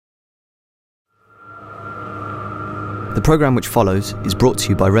The programme which follows is brought to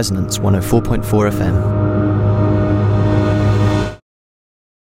you by Resonance 104.4 FM.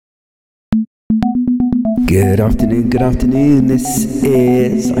 Good afternoon. This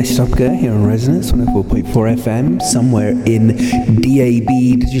is Istopka here on Resonance 104.4 FM, somewhere in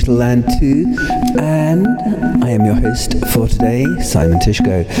DAB Digital Land 2, and I am your host for today, Simon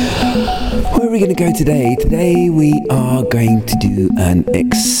Tishko. Where are we going to go today? Today we are going to do an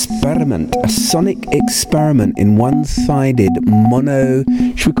experiment, a sonic experiment in one-sided mono,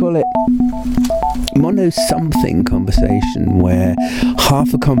 should we call it mono something conversation, where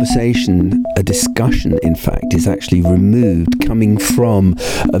half a conversation, a discussion in fact, is actually removed, coming from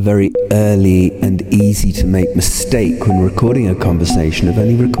a very early and easy to make mistake when recording a conversation of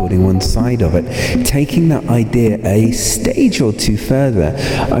only recording one side of it. Taking that idea a stage or two further,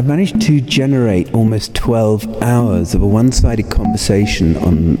 I've managed to generate almost 12 hours of a one-sided conversation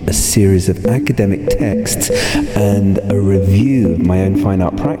on a series of academic texts and a review of my own fine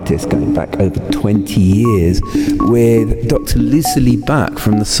art practice going back over 20 years with Dr. Lucille Bach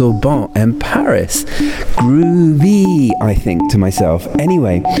from the Sorbonne in Paris. Groovy, I think to myself.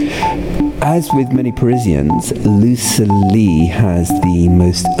 Anyway, as with many Parisians, Lucille has the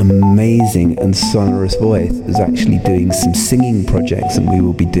most amazing and sonorous voice. Is actually doing some singing projects, and we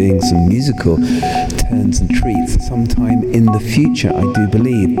will be doing some musical turns and treats sometime in the future, I do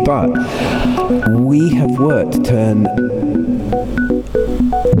believe. But we have worked to turn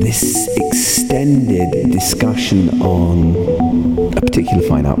this extended discussion on a particular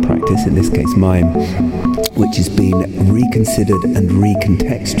fine art practice, in this case mime, which has been reconsidered and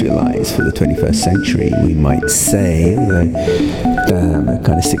recontextualized for the 21st century, we might say, although damn, we're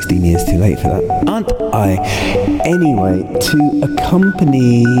kind of 16 years too late for that, aren't I? Anyway, to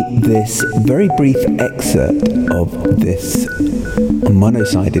accompany this very brief excerpt of this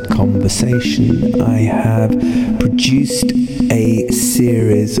mono-sided conversation, I have produced a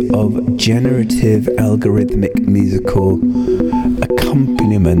series of generative algorithmic musical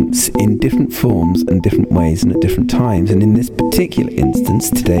accompaniments in different forms and different ways and at different times. And in this particular instance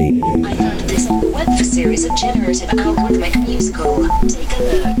today, I found this on the web for series of generative algorithmic musical. Take a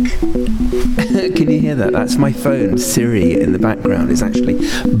look. Can you hear that? That's my phone, Siri, in the background. Is actually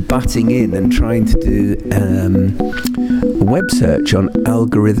butting in and trying to do a web search on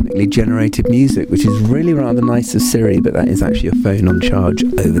algorithmically generated music, which is really rather nice of Siri, but that is actually a phone on charge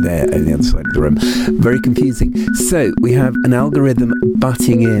over there on the other side of the room. Very confusing. So we have an algorithm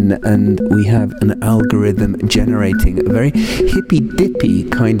butting in, and we have an algorithm generating a very hippy-dippy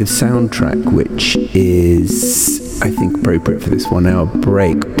kind of soundtrack, which is, I think, appropriate for this 1 hour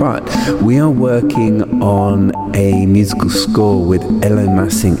break. But we are working on a musical score with Elo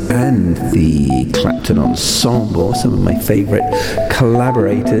Massing and the Clapton Ensemble, some of my favourite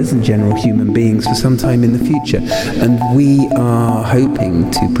collaborators and general human beings for some time in the future. And we are hoping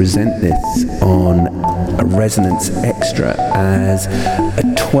to present this on a Resonance Extra as a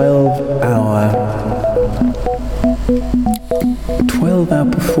 12-hour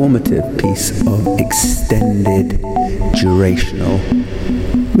performative piece of extended durational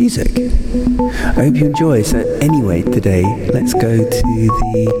music. I hope you enjoy. So anyway, today let's go to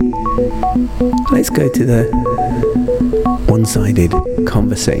the one-sided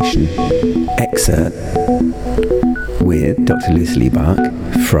conversation excerpt with Dr. Lucille Bach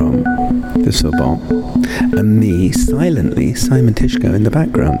from the Sorbonne and me silently, Simon Tishko, in the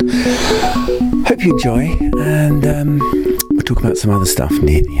background. Hope you enjoy, and we'll talk about some other stuff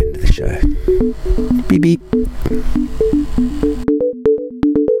near the end of the show. Beep beep.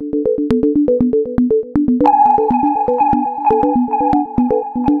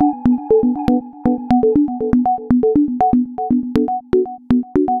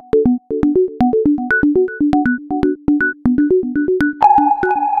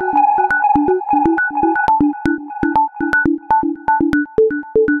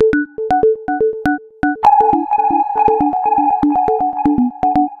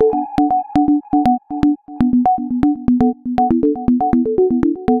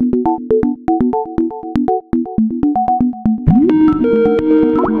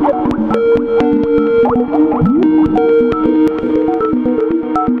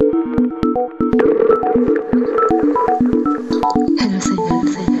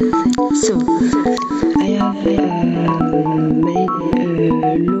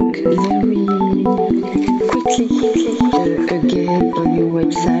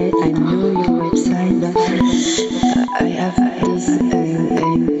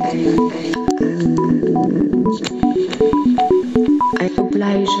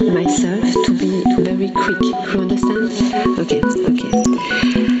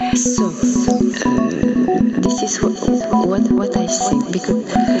 So, this is what what I think,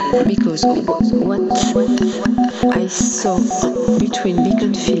 because what I saw between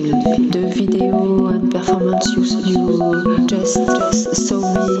Beaconfield, the video and performance you just saw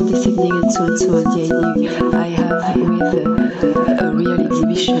me this evening and so and the idea I have with a real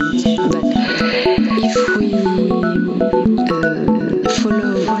exhibition. But if we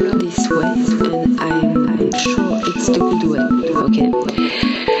follow this way, and I'm sure it's the good way, okay,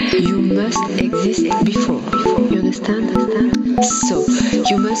 you must exist before. You understand? So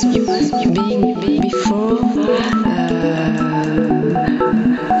you must being before.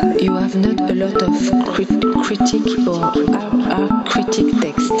 You have not a lot of critic or our critic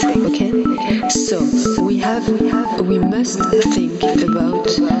text. Okay. So we must think about.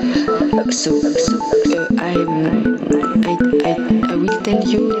 I will tell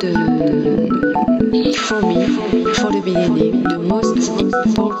you for me, for the beginning, the most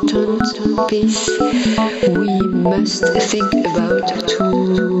important piece we must think about to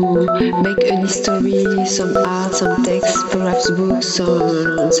make a history, some art, some text, perhaps books, so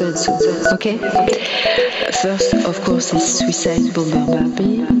and so. Okay? First, of course, is Suicide Bomber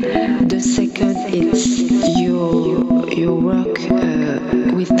Barbie. The second is your work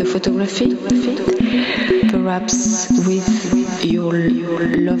with the photography, perhaps with your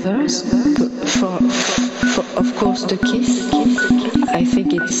lovers, for of course the kiss. I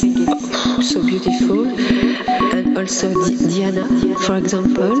think it's so beautiful, and also Diana, for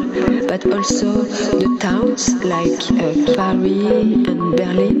example, but also the towns like Paris and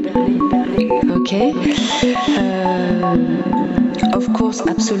Berlin. Okay, of course,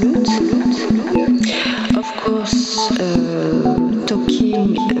 Absolute. Of course,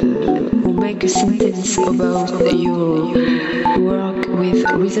 talking or make a sentence about your work with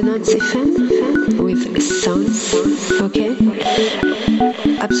resonance effect, with sounds. Okay,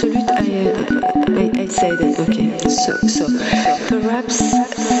 Absolute. I said it. Okay, so perhaps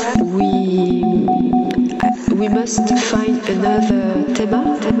we must find another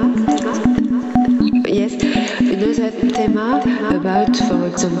thema. Yes, another thema about, for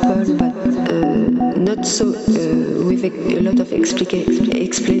example, but not so with a lot of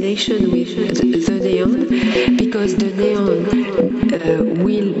explanation with the neon, because the neon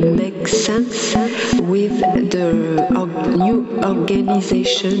will make sense with the new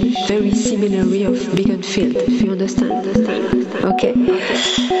organization, very similarly of Beaconfield. You understand? Okay.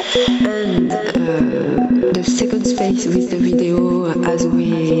 And the second space with the video, as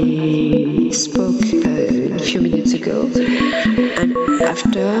we spoke a few minutes ago, and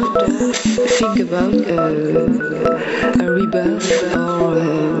after think about a rebirth, or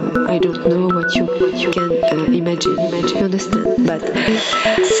I don't know what you can imagine. You understand? But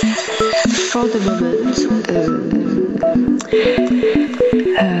for the moment,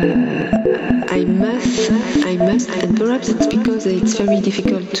 I must, and perhaps it's because it's very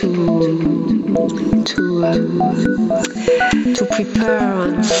difficult to prepare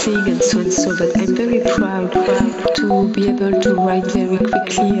and sing and so and so, but I'm very proud to be able to write very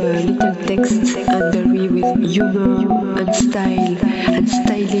quickly a little text and very with humor and style and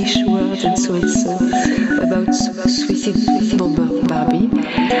stylish words and so about Suicide Bomber Barbie.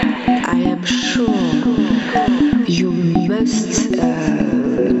 I am sure you must.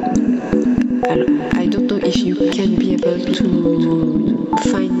 I don't know if you can be able to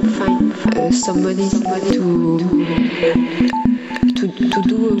find some money to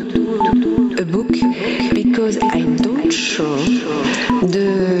do a book, because I'm not sure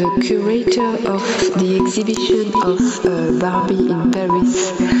the curator of the exhibition of Barbie in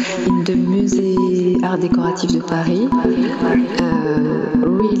Paris in the Musée Art Décoratif de Paris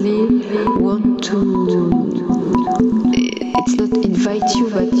really want to. It's not invite you,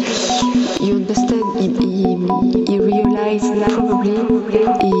 but you understand. He realized probably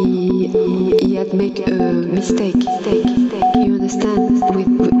he had made a mistake. You understand, with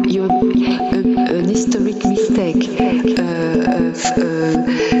your an historic mistake,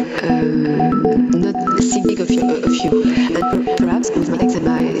 not thinking of you, and perhaps with my text and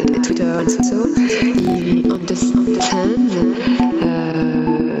my Twitter and so he understand.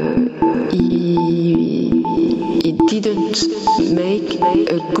 He didn't make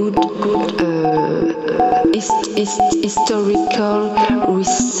a good historical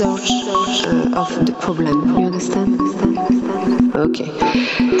research of the problem. You understand? Okay.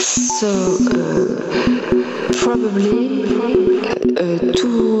 So probably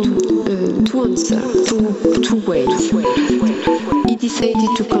two answers, two ways. He decided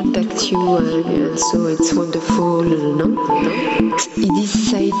to contact you, and so it's wonderful. No? He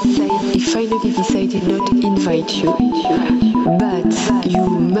finally decided not to invite you. but you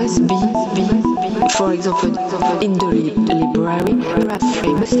must be, for example, in the library. Perhaps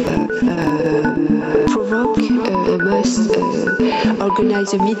I must provoke, I must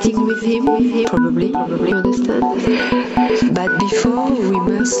organize a meeting with him, probably, you understand? But before, we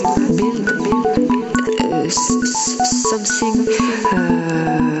must build something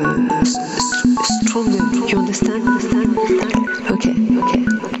stronger, you understand? Okay.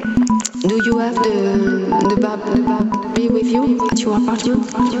 Do you have the Barbie with you at your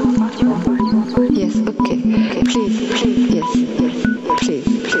apartment? Yes, okay. Please, yes. Please,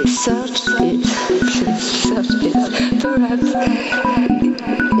 search it. Perhaps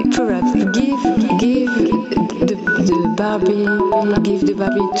give the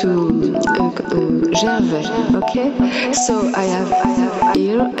Barbie to Gervais, okay? So I have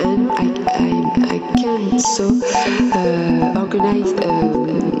here, and I can so organize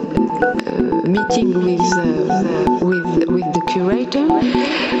meeting with the curator.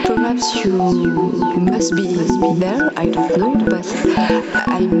 Perhaps you must be there, I don't know, but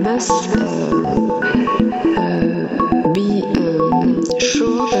I must be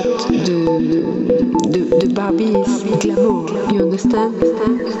sure that the Barbie is glamour, you understand?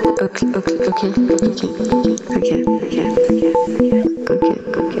 Okay.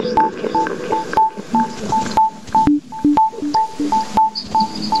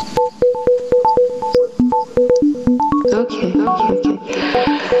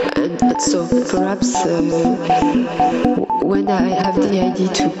 And so perhaps when I have the idea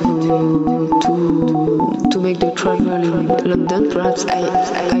to make the travel in London, perhaps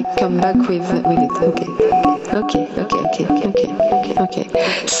I come back with it. Okay.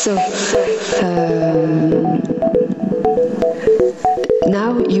 So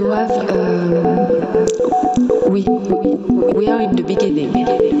now you have we are in the beginning,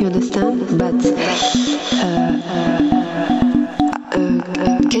 you understand? But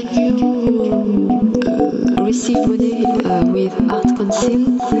can you receive money with Art Council?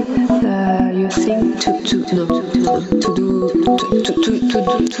 You think to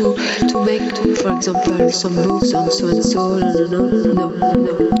make, for example, some books on so and so? No.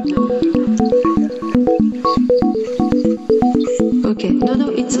 Okay, no.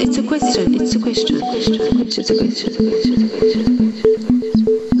 It's a question.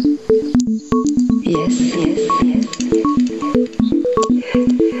 Yes.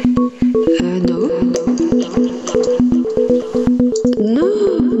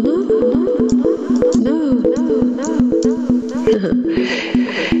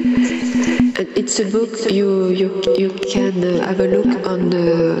 It's a book you can have a look on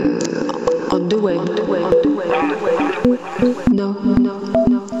the web. No.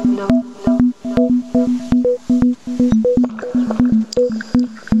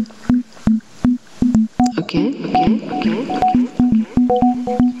 Okay.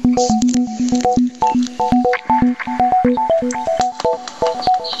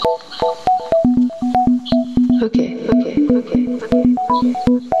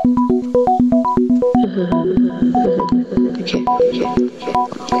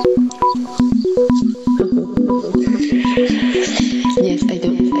 Yes, I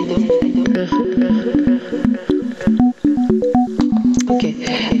don't. Okay,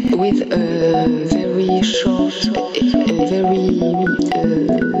 with a very short, very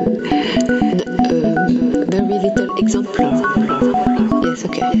little exemplar. Yes,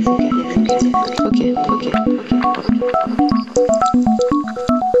 okay.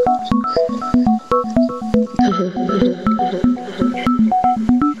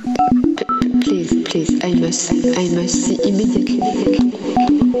 Please, I must see immediately.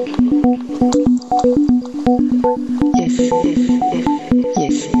 Yes.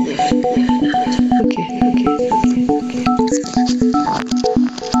 Okay.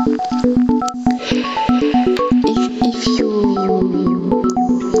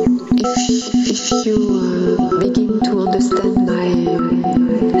 If you begin to understand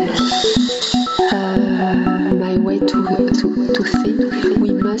my way to think,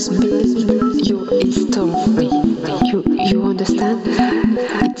 we must build your history. You understand?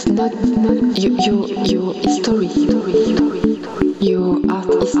 It's not your history, your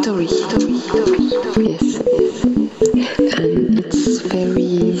art history. Yes, and it's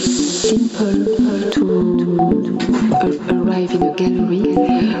very simple to arrive in a gallery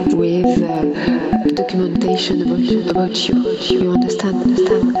with documentation about you. You understand?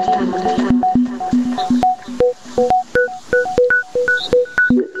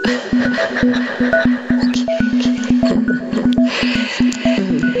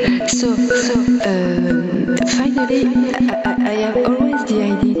 So finally, I have always the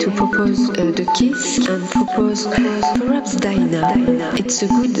idea to propose propose the Kiss and propose perhaps Dinah. It's a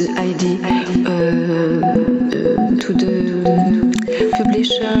good idea to the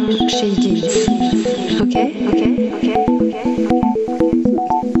publisher Shadings. Okay?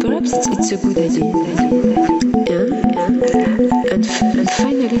 Perhaps it's a good idea. Yeah? And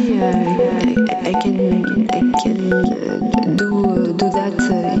finally, I can do that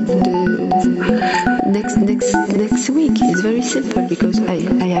in the next week. It's very simple because I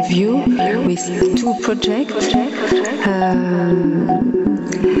have you with 2 projects.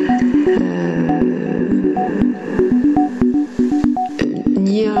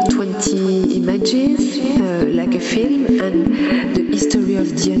 Near 20 images, like a film, and the history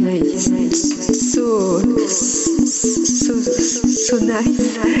of Diana is so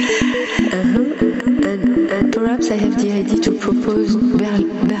nice. And perhaps I have the idea to propose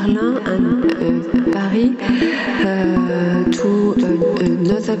Berlin and Paris to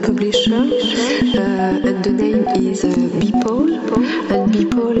another publisher, and the name is Bipol, and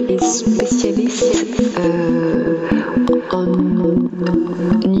Bipol is specialist on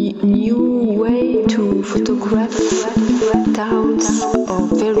new way to photograph towns or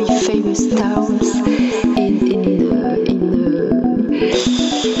very famous towns in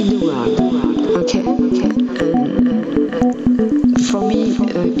the world. Okay. And for me,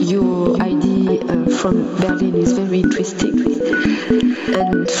 your idea from Berlin is very interesting,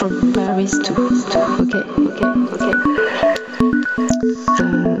 and from Paris too. Okay.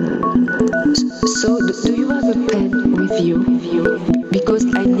 So do you have a pen with you? Because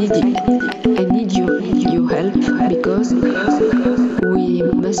I need your help, because we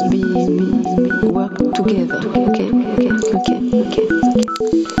must work together. Okay.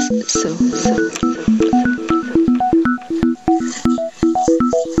 So.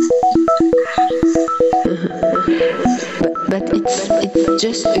 But it's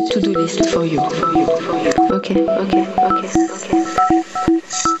just a to-do list for you. Okay.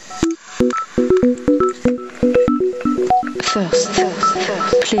 First,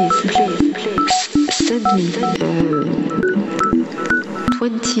 please send me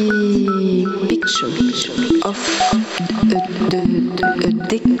 20 pictures of the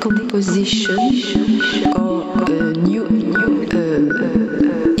decomposition or new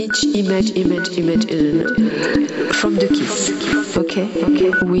each image from the Kiss. Okay.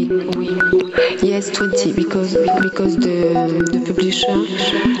 Yes, 20 because the publisher,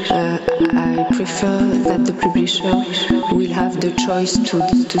 I prefer that the publisher will have the choice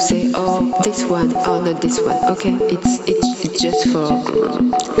to say, oh, this one or not this one. Okay, it's just for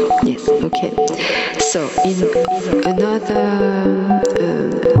yes. Okay. So in another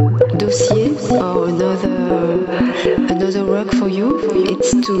dossier or another work for you,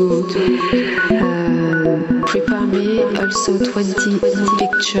 it's to prepare me also 20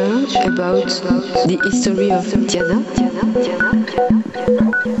 pictures about the history of Diana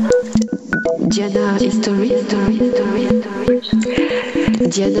history.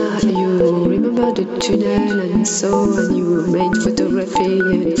 Diana, you remember the tunnel and so, and you made photography,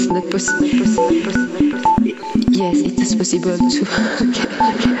 and it's not possible. Yes, it is possible to.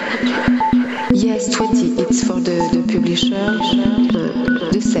 Yes, 20. It's for the publisher.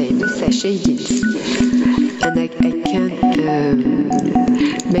 The same Shadings. And I can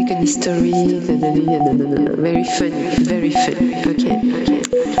make an history. Very funny. Okay.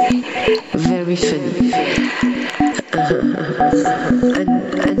 Very funny.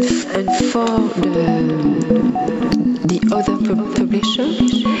 And for the other publisher,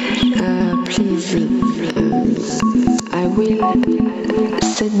 please, I will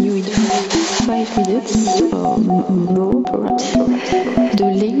send you in 5 minutes or more, perhaps, the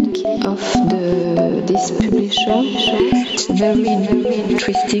link of this publisher. It's very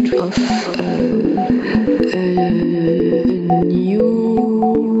interesting of a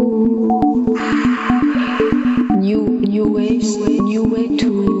new way to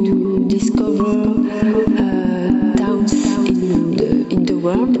discover towns in the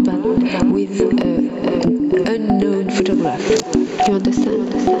world, but with unknown photograph. You understand?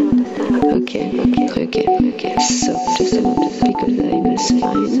 Okay. So just a moment, because I must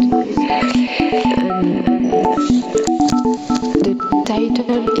find. And the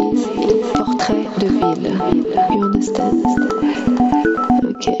title is Portrait de Ville. You understand?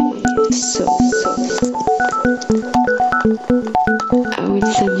 Okay. So I will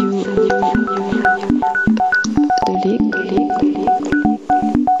send you the link.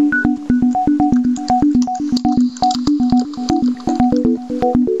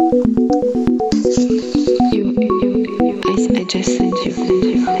 I just sent you.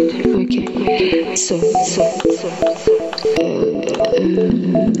 Okay. So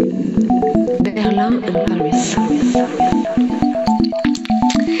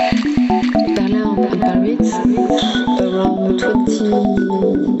Berlin and Paris, around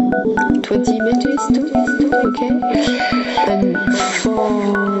 20 images too, okay? And for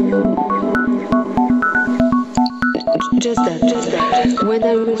just that. When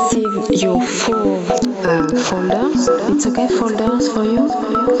I receive your 4 folders, it's okay, folders for you?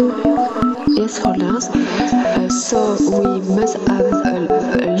 Yes, folders. So we must have a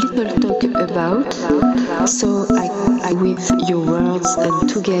little talk about. So I with your words and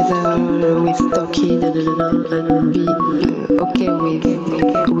together with talking and be okay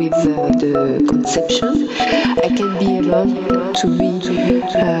with the conception, I can be able to be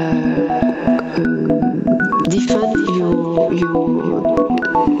defend your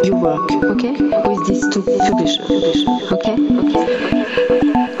work, okay, with these 2 publications, okay.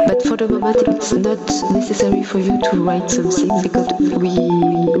 But for the moment, it's not necessary for you to write something because we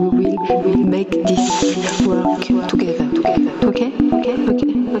will make this work together, okay.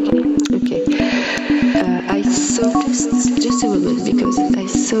 I saw just a moment because I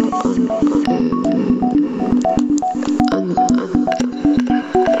saw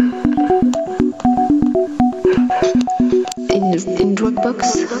in Dropbox.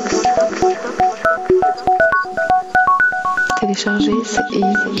 Télécharger, c'est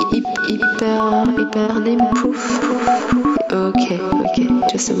hyper name proof. Okay,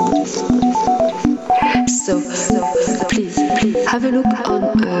 just a moment. So please have a look on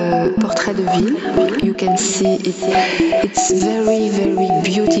Portrait de Ville. You can see it's very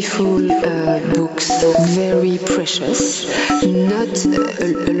beautiful books, very precious, not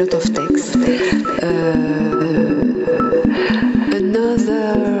a lot of text. Another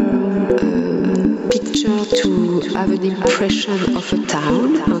picture to have an impression of a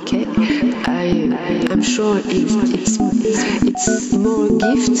town, okay. I'm sure it's more a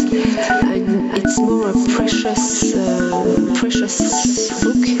gift and it's more a precious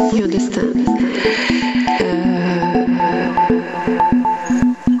book, you understand?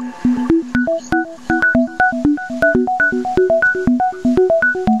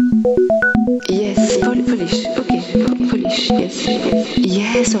 Yes, Polish, okay, Polish,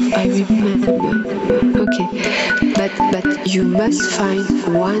 yes, I remember, okay, but you must find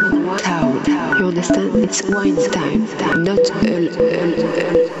one town, you understand? It's one town, not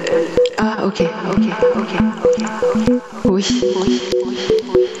okay. Oui.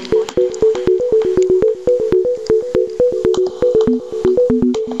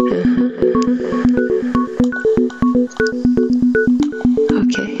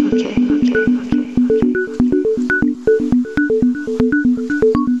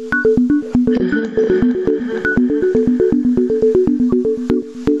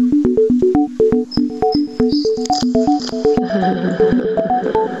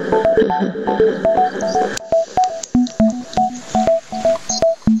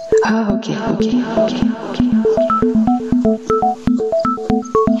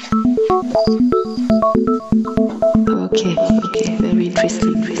 Okay, very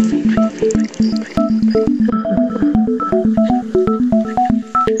interesting.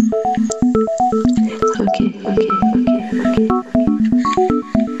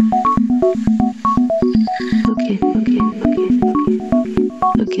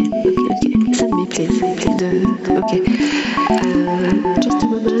 Okay. Send me please. Okay. Just a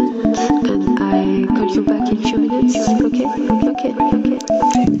moment, and I call you back in few minutes. Okay.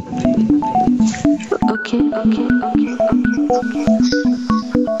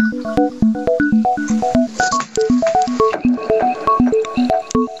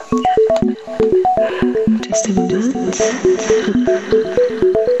 Just a moment.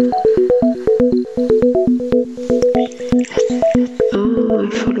 I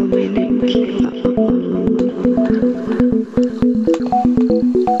follow my link.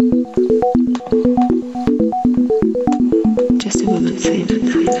 Just a moment,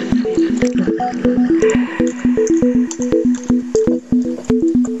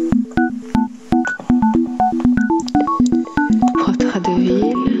 Portrait de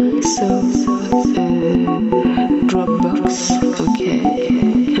Ville, so Dropbox, okay,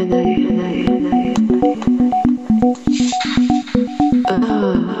 and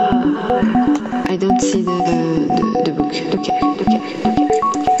I don't see the book. Okay.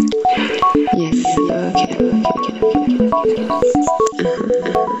 Yes. Okay.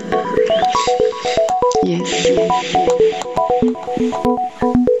 Yes.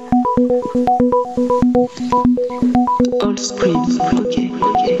 All screens. Okay.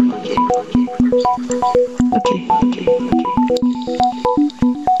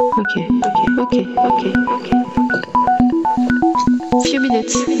 Few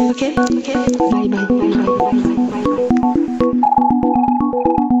minutes. Okay. Bye.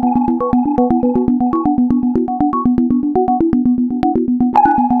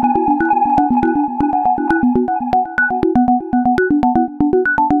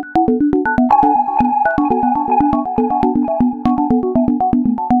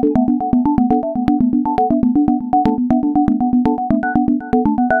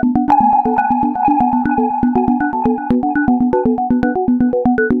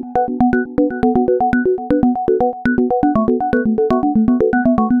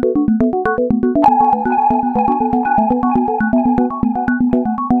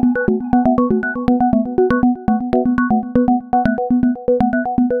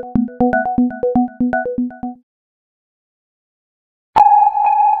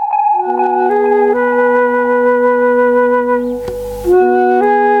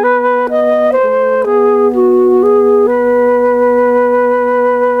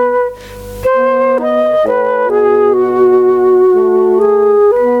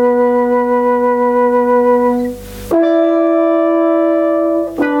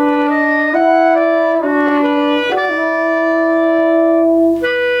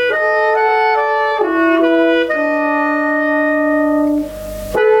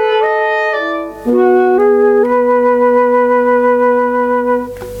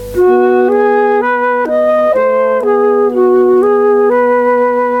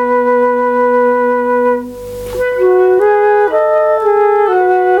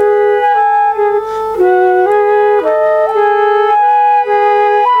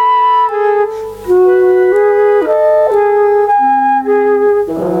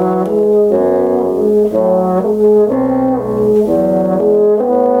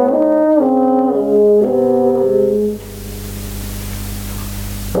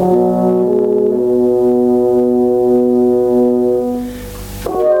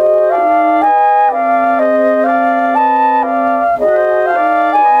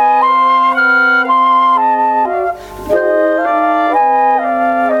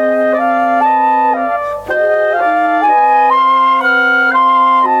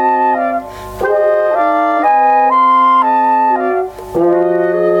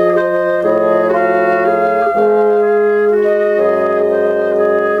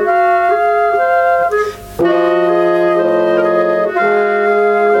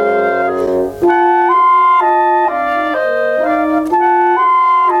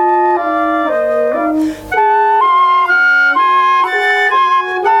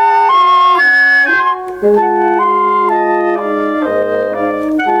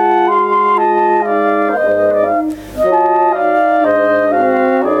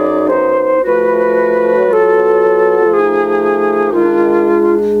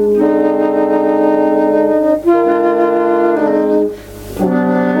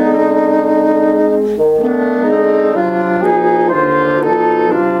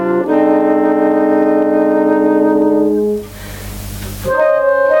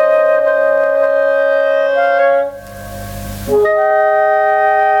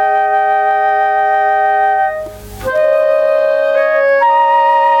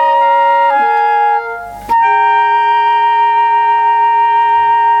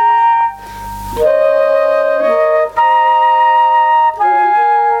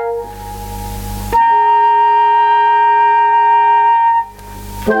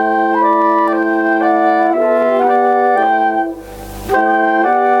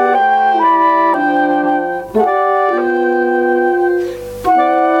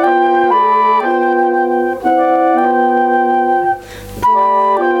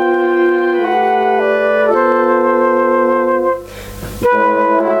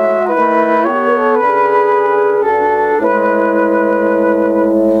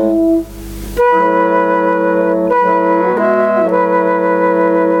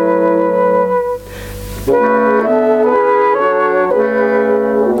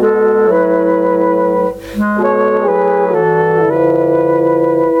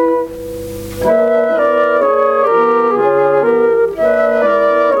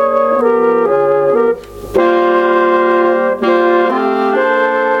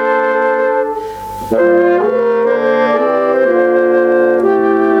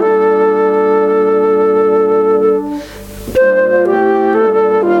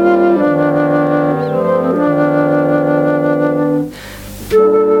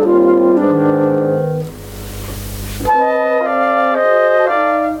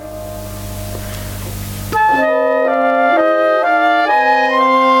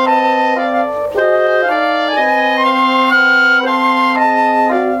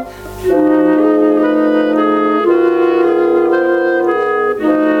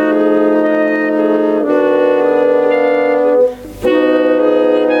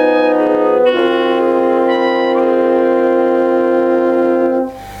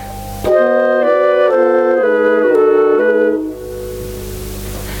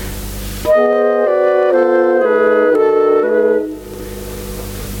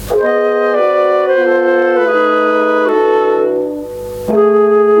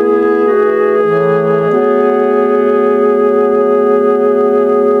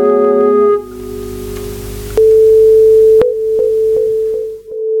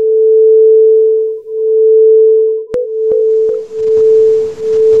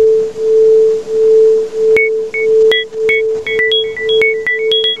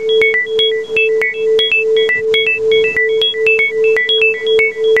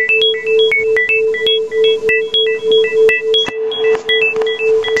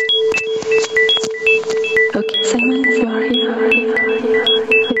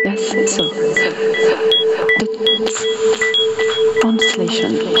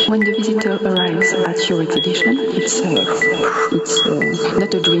 when the visitor arrives at your exhibition, it's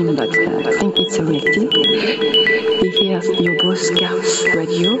not a dream, but I think it's a reality. He hears your broadcast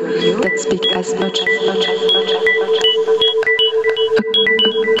radio that speaks as much.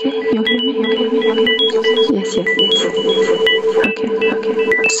 Okay, you hear me? Yes. Okay.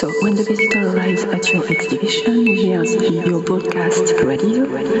 So when the visitor arrives at your exhibition, he hears your broadcast radio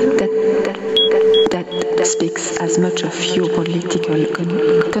that speaks as much of your political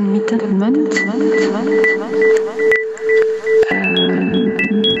commitment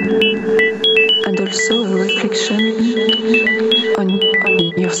and also a reflection on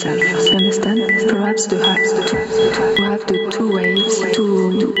yourself. You understand? Perhaps to have the two ways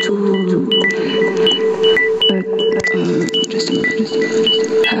just a moment.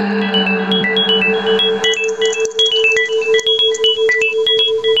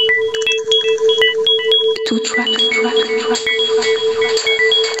 To track.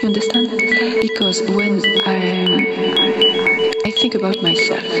 You understand? Because when I think about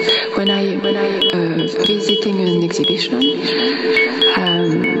myself, when I visiting an exhibition,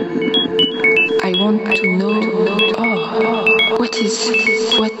 I want to know. What is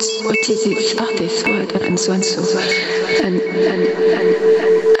this artist? What and so, and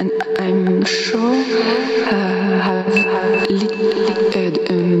I'm sure have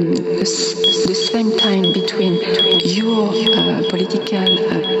the same time between your political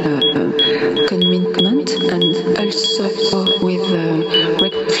commitment and also with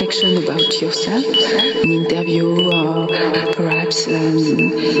reflection about yourself, an interview or perhaps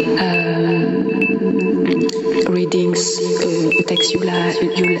readings, texts you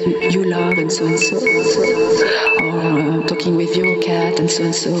love and so, or talking with your cat and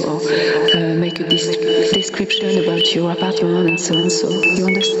so, or make a description about your apartment and so. You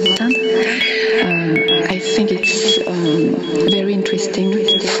understand? I think it's very interesting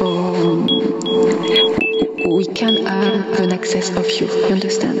for we can have an access of you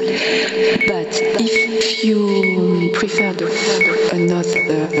understand? But if you prefer another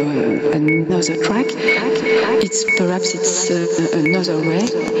track, it's perhaps another way,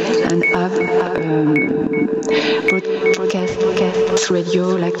 and have broadcast radio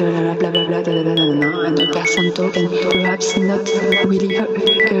like blah blah blah blah and a person talk and perhaps not really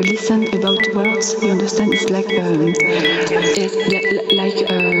listen about words. You understand? It's like a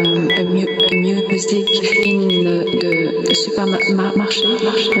music in the supermarché.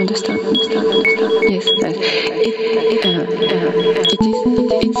 You understand? Yes.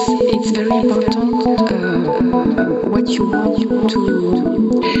 It's very important what you want to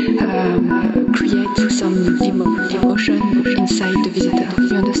create some emotion inside the visitor.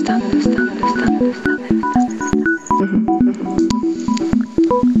 You understand?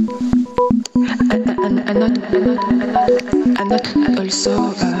 And not also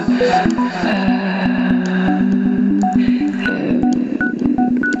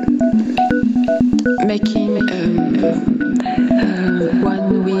making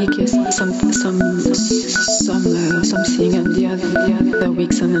 1 week something and the other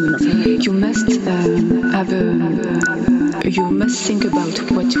weeks and you must you must think about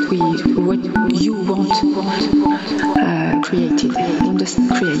what you want created.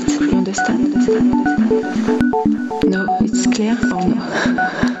 You understand? No, it's clear or no?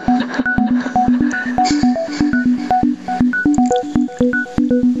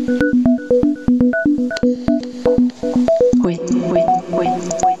 Wait.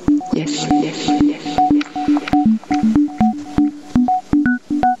 Yes.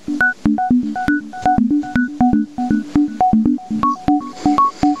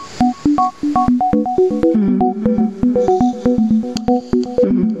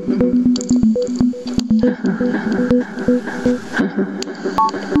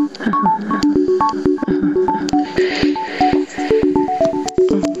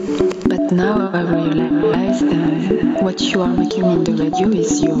 But now I realize what you are making in the radio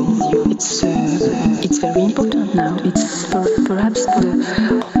is it's very important now. It's perhaps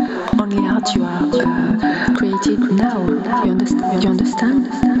the only art you are created now. You understand?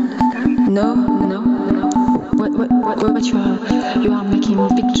 No. What you are making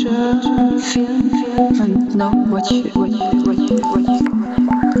picture, film, and no, what you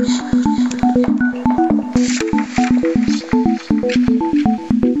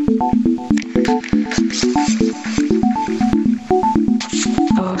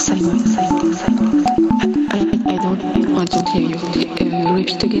Oh, Simon. I don't hear you.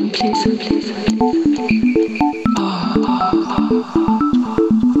 Repeat again, please.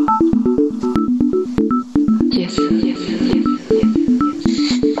 Yes.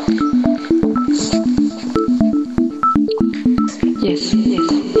 Yes.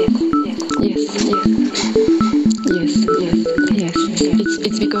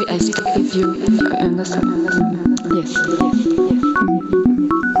 understand. Yes.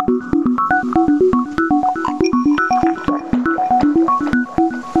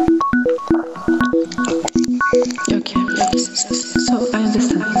 Okay. So I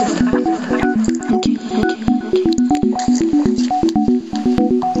understand. Okay.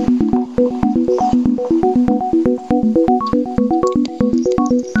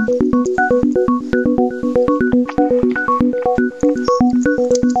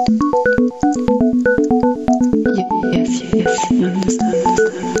 Yes, I understand.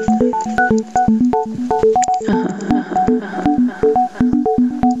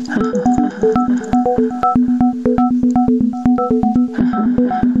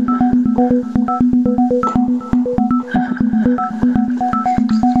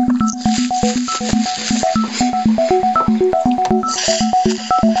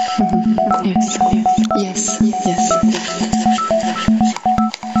 Yes.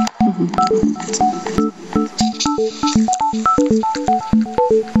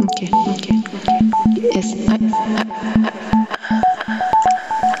 Okay.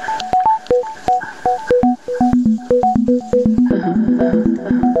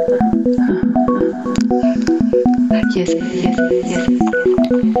 Yes,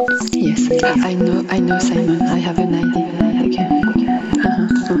 Yes. I know, Simon. I have an idea. Okay.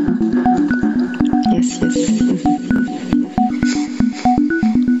 Yes. Yes.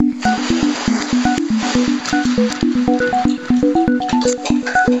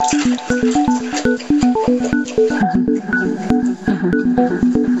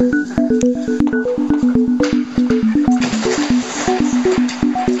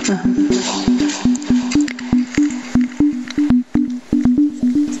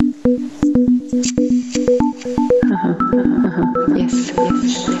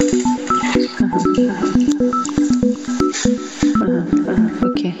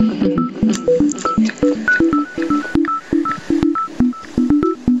 Okay. Okay.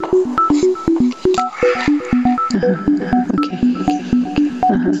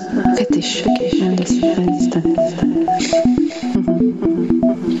 Fetish. Okay, I understand.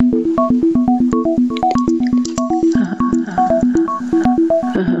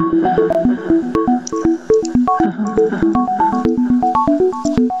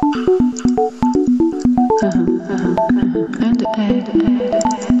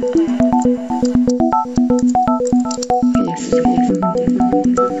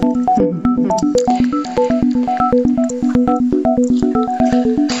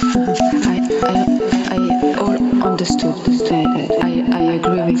 I all understood. I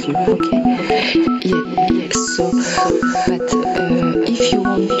agree with you. Okay. Yeah. So, but if you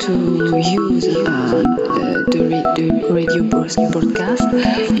want to use the radio broadcast,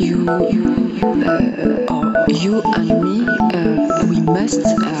 you and me, we must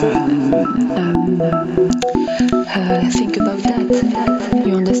think about that.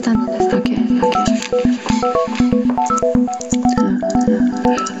 You understand? Okay.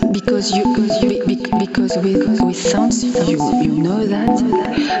 Because with sounds, you know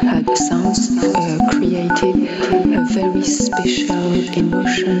that the sounds created a very special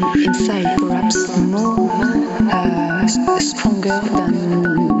emotion inside, perhaps more stronger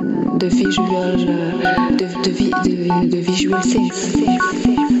than the visual things.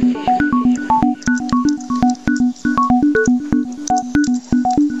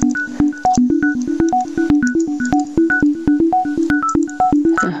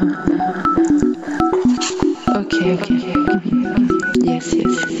 Okay. Yes.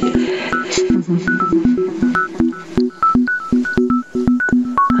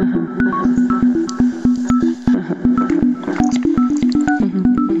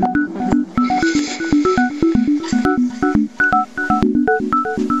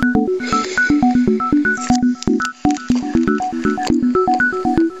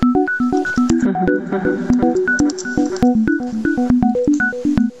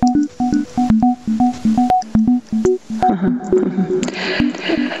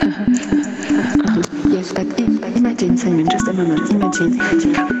 Yes, but imagine, Simon, just a moment. Imagine,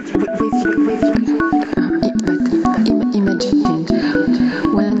 imagine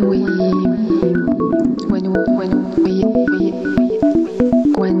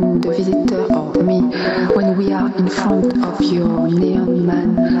when the visitor or me, when we are in front of your neon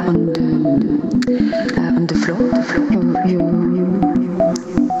man on the floor,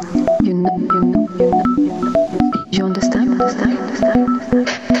 you understand?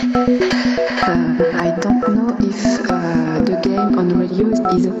 I don't know if the game on radio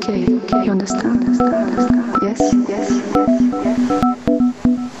is okay. You understand? Yes.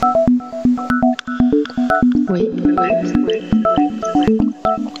 Oui.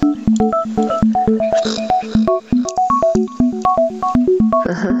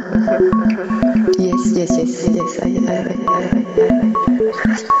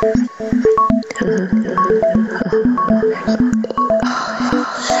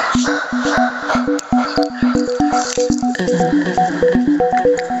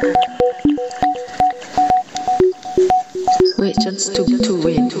 to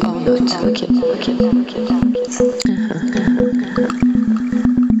win or not. Okay.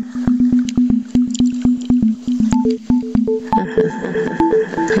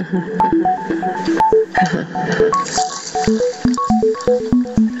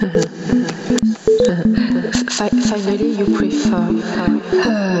 Finally, you prefer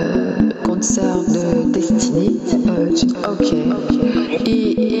concert de Destiny. Okay.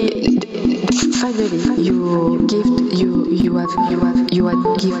 Finally, you have given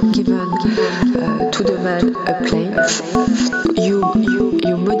to the man a plane. You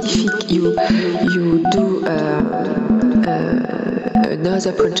modify. You do.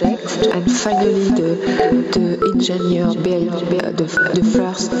 Another project, and finally the engineer built the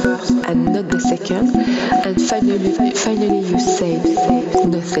first and not the second, and finally you say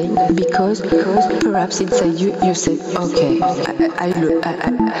nothing because perhaps inside you say, okay, I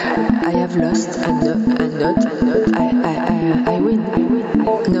have lost and not I win.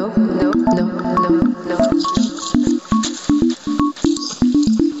 No.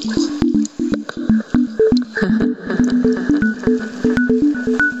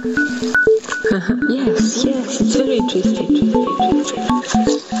 Yes, it's very interesting.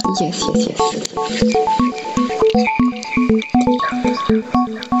 Yes.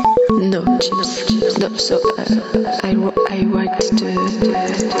 No, chips. No, so I write the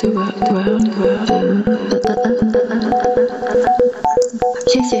word.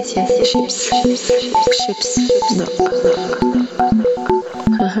 Yes, chips. No.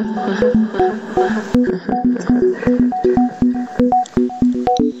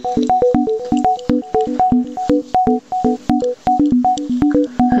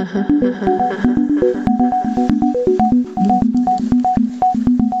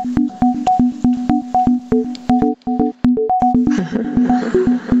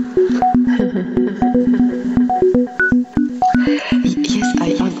 Yes,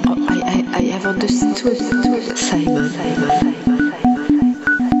 I have understood, Simon.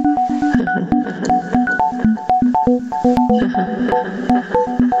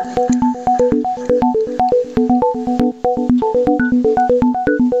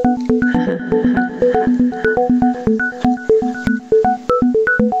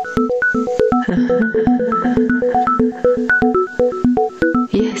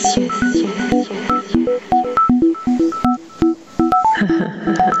 Yes.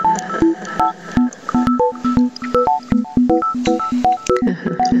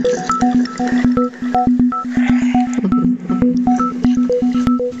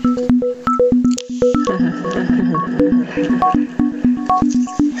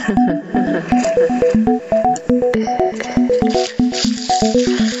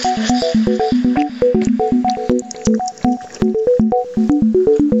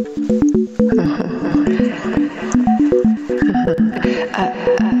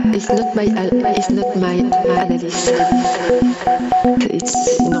 It's not my analysis.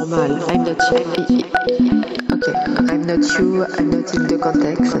 It's normal. I'm not okay. I'm not you. I'm not in the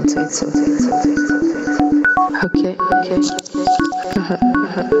context, and so it's okay.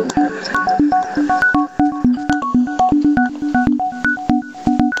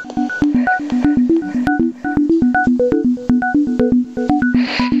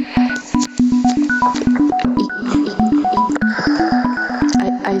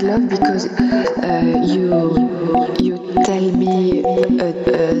 I love because you tell me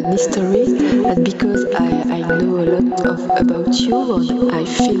an history, and because I know a lot about you, and I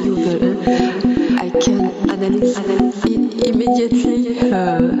feel you very, I can analyze it immediately.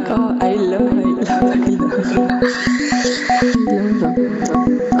 I love.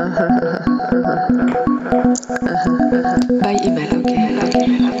 By email, okay.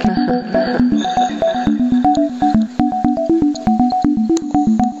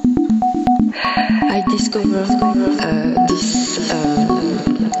 I discovered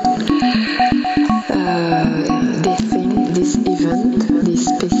this event, this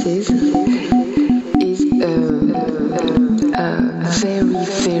species is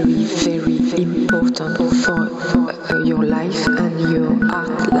very important for your life and your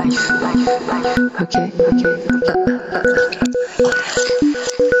art life. Okay.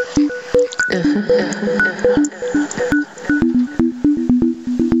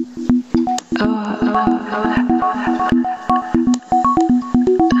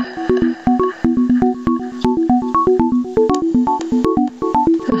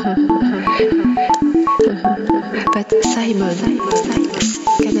 But Simon,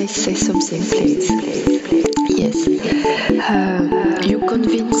 can I say something, please? Yes. You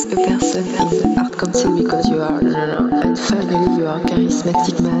convince a person in art council because you are and finally you are a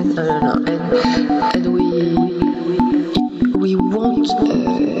charismatic man and we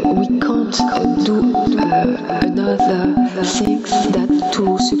we can't do another things that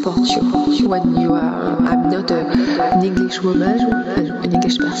to support you when you are. I'm not an English woman, an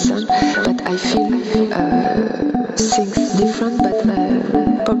English person, but I feel things different, but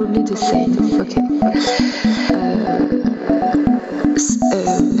probably the same. Okay.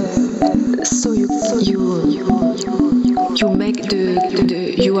 So you make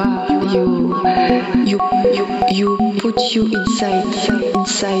you put you inside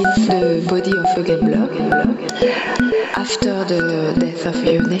the body of a gambler after the death of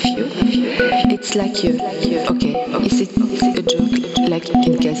your nephew. It's like okay, is it a joke like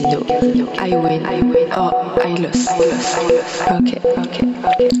in casino? I win or I lost. Okay.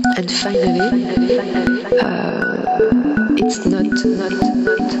 And finally, it's not.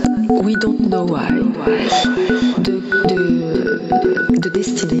 We don't know why the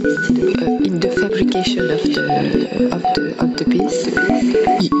destiny in the fabrication of the piece.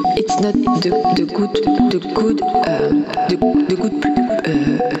 It's not the good.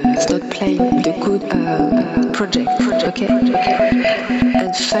 It's not playing the good project. Okay.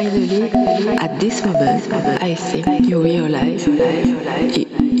 And finally, at this moment, I think you realize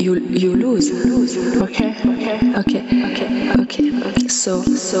you lose. Okay. So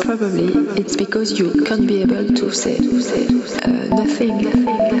probably it's because you can't be able to say nothing,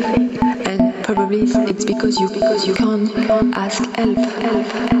 and probably it's because you can't ask help.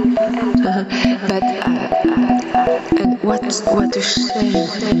 But and what a shame.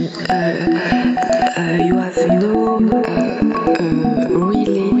 You have no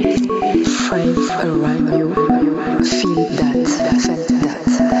really friends around you felt that.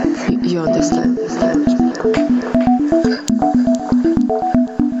 You understand?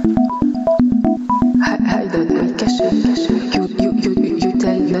 I don't know. You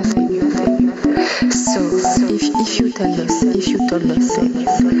tell nothing. So if you told nothing,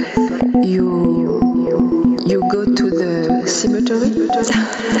 you go to the cemetery.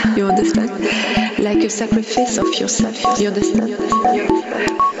 You understand? Like a sacrifice of yourself. You understand?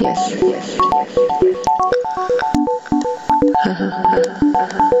 Yes.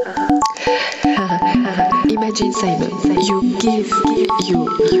 Imagine, Simon, you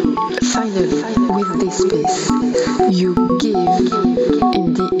finally with this piece, you give in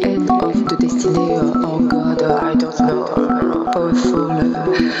the end of the destiny or God or I don't know, powerful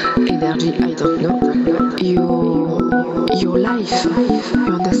energy, I don't know, your life.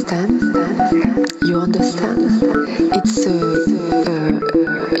 You understand? It's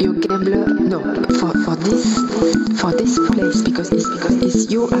your gambler. No, for this place because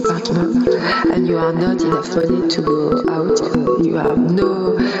it's your apartment and you are not enough money to go out. You have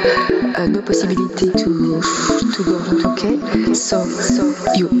no possibility to go out. Okay, so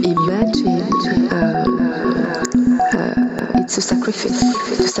you imagine it's a sacrifice.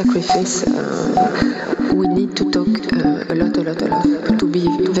 The sacrifice. We need to talk a lot to be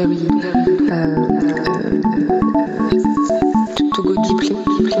very to go deeply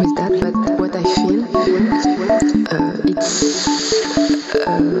with that. But what I feel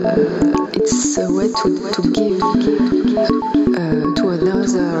it's a way to give to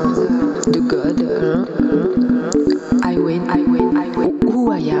another the God. I win. Who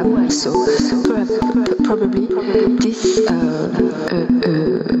I am. So probably this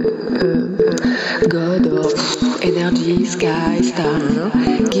God of energy, sky, star,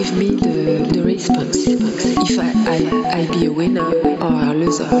 give me the response. If I be a winner or a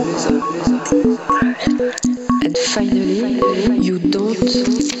loser. And finally, you don't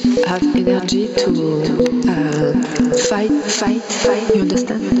have energy to fight. You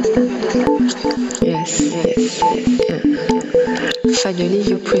understand? Yes. Yeah. Finally,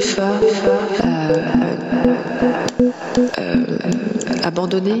 you prefer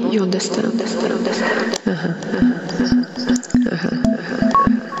abandonner. You understand?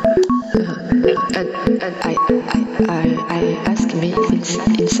 And I ask me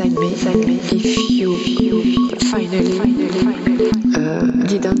inside me if you finally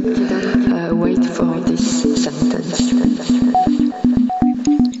didn't wait for this sentence.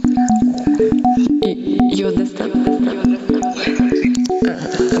 You understand?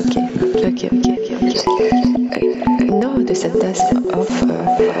 Okay. No, the sentence of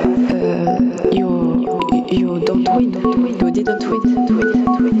you don't win. You didn't win.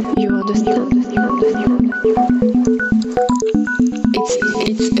 You understand?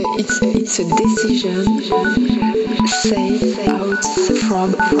 It's a decision said from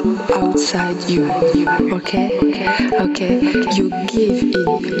outside you. Okay. You give in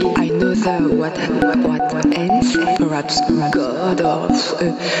another what ends, perhaps God or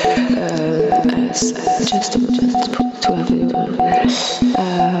just to have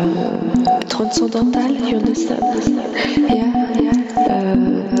transcendental, you understand?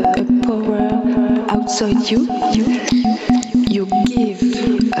 A power outside you give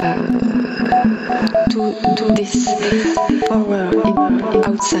to this power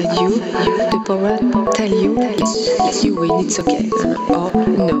outside you, the power tell you yes, you win, it's okay, or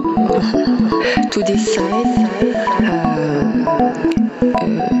no. To decide,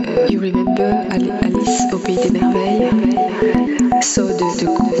 you remember Alice au Pays des Merveilles? So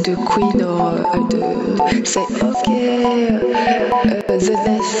the queen or say okay, the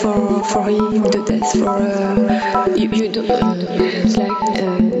death for him, the death for you don't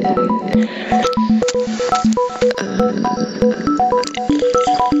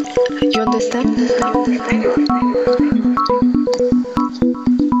you understand?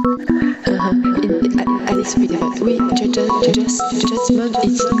 Alice Peterman. Oui, judgment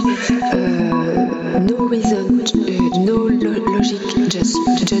is no reason, no logic, just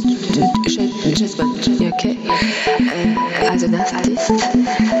judgment. Okay, and as an artist,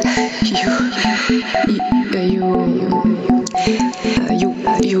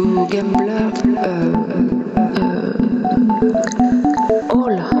 you gambler.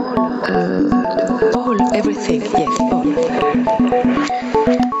 All, everything, yes, all.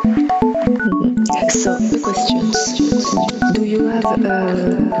 So the questions: do you have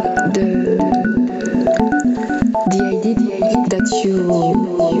the idea that you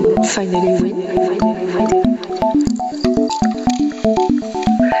finally win?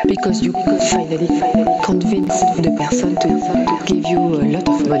 Because you finally convince the person to give you a lot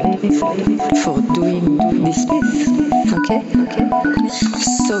of money for doing this piece. Okay?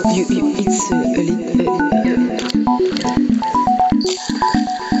 So it's a little.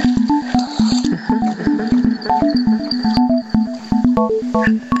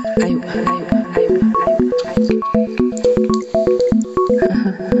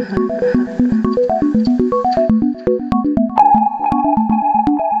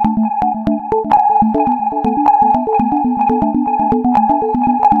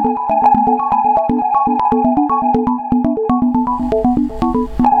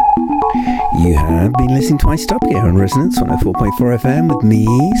 You have been listening to I Stop here on Resonance 104.4 FM with me,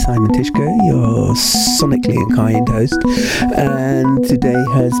 Simon Tishko, your sonically inclined host. And today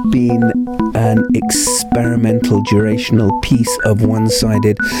has been an experimental durational piece of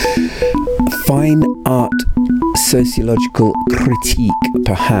one-sided fine art sociological critique,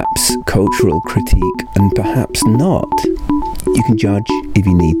 perhaps cultural critique, and perhaps not. You can judge if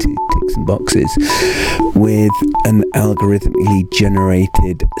you need to, tick some boxes, with an algorithmically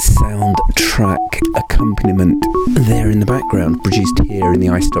generated soundtrack accompaniment there in the background, produced here in the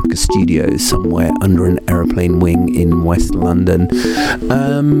iStopka studios somewhere under an aeroplane wing in West London.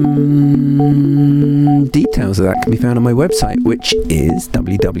 Details of that can be found on my website, which is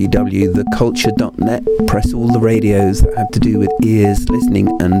www.theculture.net. Press all the radios that have to do with ears, listening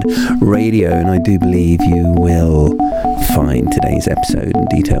and radio, and I do believe you will find today's episode and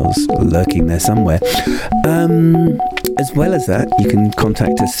details lurking there somewhere. As well as that, you can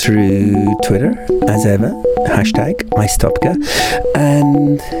contact us through Twitter, as ever, hashtag iStopka,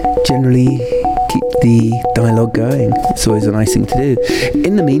 and generally keep the dialogue going. It's always a nice thing to do.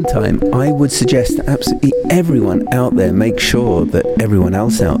 In the meantime, I would suggest that absolutely everyone out there make sure that everyone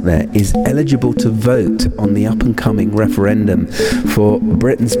else out there is eligible to vote on the up-and-coming referendum for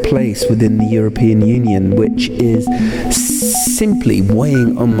Britain's place within the European Union, which is simply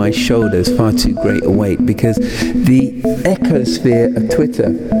weighing on my shoulders far too great a weight, because the ecosphere of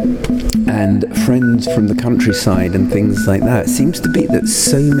Twitter and friends from the countryside and things like that seems to be that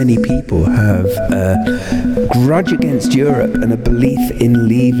so many people have a grudge against Europe and a belief in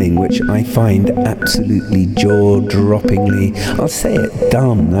leaving, which I find absolutely jaw-droppingly, I'll say it,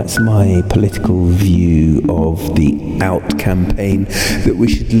 dumb. That's my political view of the Out campaign, that we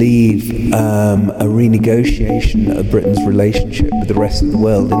should leave a renegotiation of Britain's relationship with the rest of the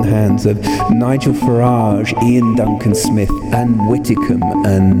world in the hands of Nigel Farage, Ian Duncan Smith and Whitcomb,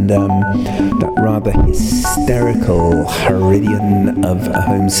 and that rather hysterical Heridian of a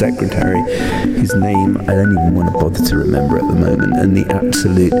Home Secretary, whose name I don't even want to bother to remember at the moment, and the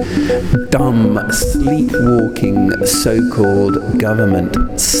absolute dumb, sleepwalking, so-called government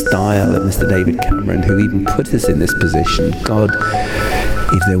style of Mr. David Cameron, who even put us in this position. God,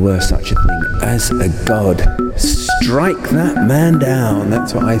 if there were such a thing as a God, strike that man down,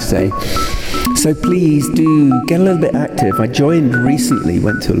 that's what I say. So please do get a little bit active. I joined recently,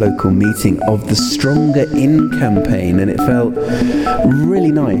 went to a local meeting of the Stronger In campaign, and it felt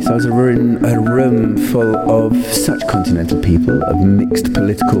really nice. I was in a room full of such continental people of mixed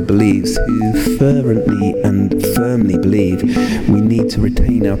political beliefs who fervently and firmly believe we need to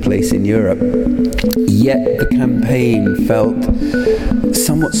retain our place in Europe. Yet the campaign felt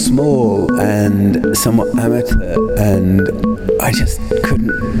somewhat small and somewhat amateur, and I just couldn't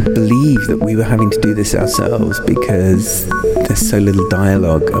believe that we were having to do this ourselves, because there's so little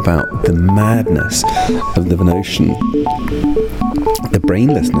dialogue about the madness of the notion, the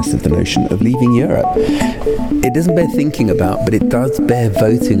brainlessness of the notion of leaving Europe. It doesn't bear thinking about, but it does bear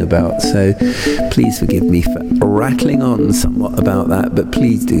voting about. So please forgive me for rattling on somewhat about that, but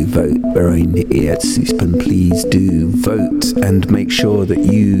please do vote. Please do vote and make sure that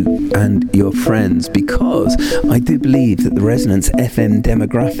you and your friends, because I do believe that the Resonance FM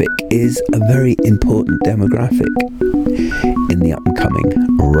demographic is a very important demographic in the upcoming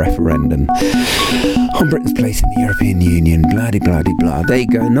referendum on Britain's place in the European Union. Blah de blah de blah. There you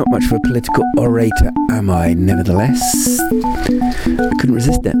go. Not much of a political orator, am I? Nevertheless, I couldn't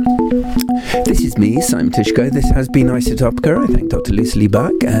resist it. This is me, Simon Tyszko. This has been Isotopica. I thank Dr. Lucy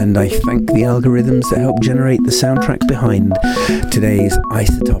Buck, and I thank the algorithms that help generate the soundtrack behind today's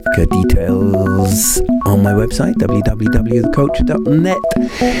Isotopica. Details on my website, www.theculture.net.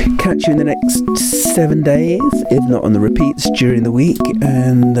 Catch you in the next 7 days, if not on the repeats during the week.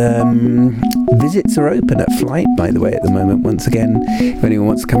 And visits are open at Flight, by the way, at the moment. Once again, if anyone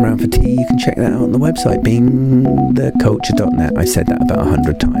wants to come around for tea, you can check that out on the website, being theculture.net. I've said that about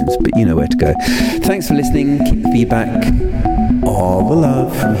 100 times, but you know where to go. Thanks for listening. Keep the feedback. All the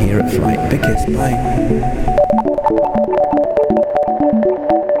love from here at Flight. Big kiss. Bye.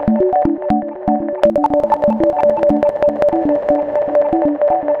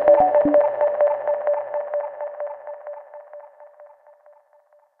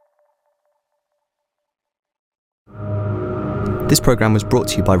 This programme was brought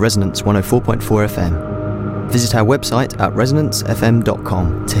to you by Resonance 104.4 FM. Visit our website at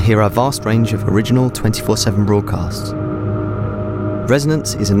resonancefm.com to hear our vast range of original 24/7 broadcasts.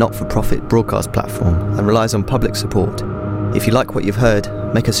 Resonance is a not-for-profit broadcast platform and relies on public support. If you like what you've heard,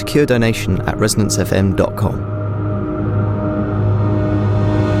 make a secure donation at resonancefm.com.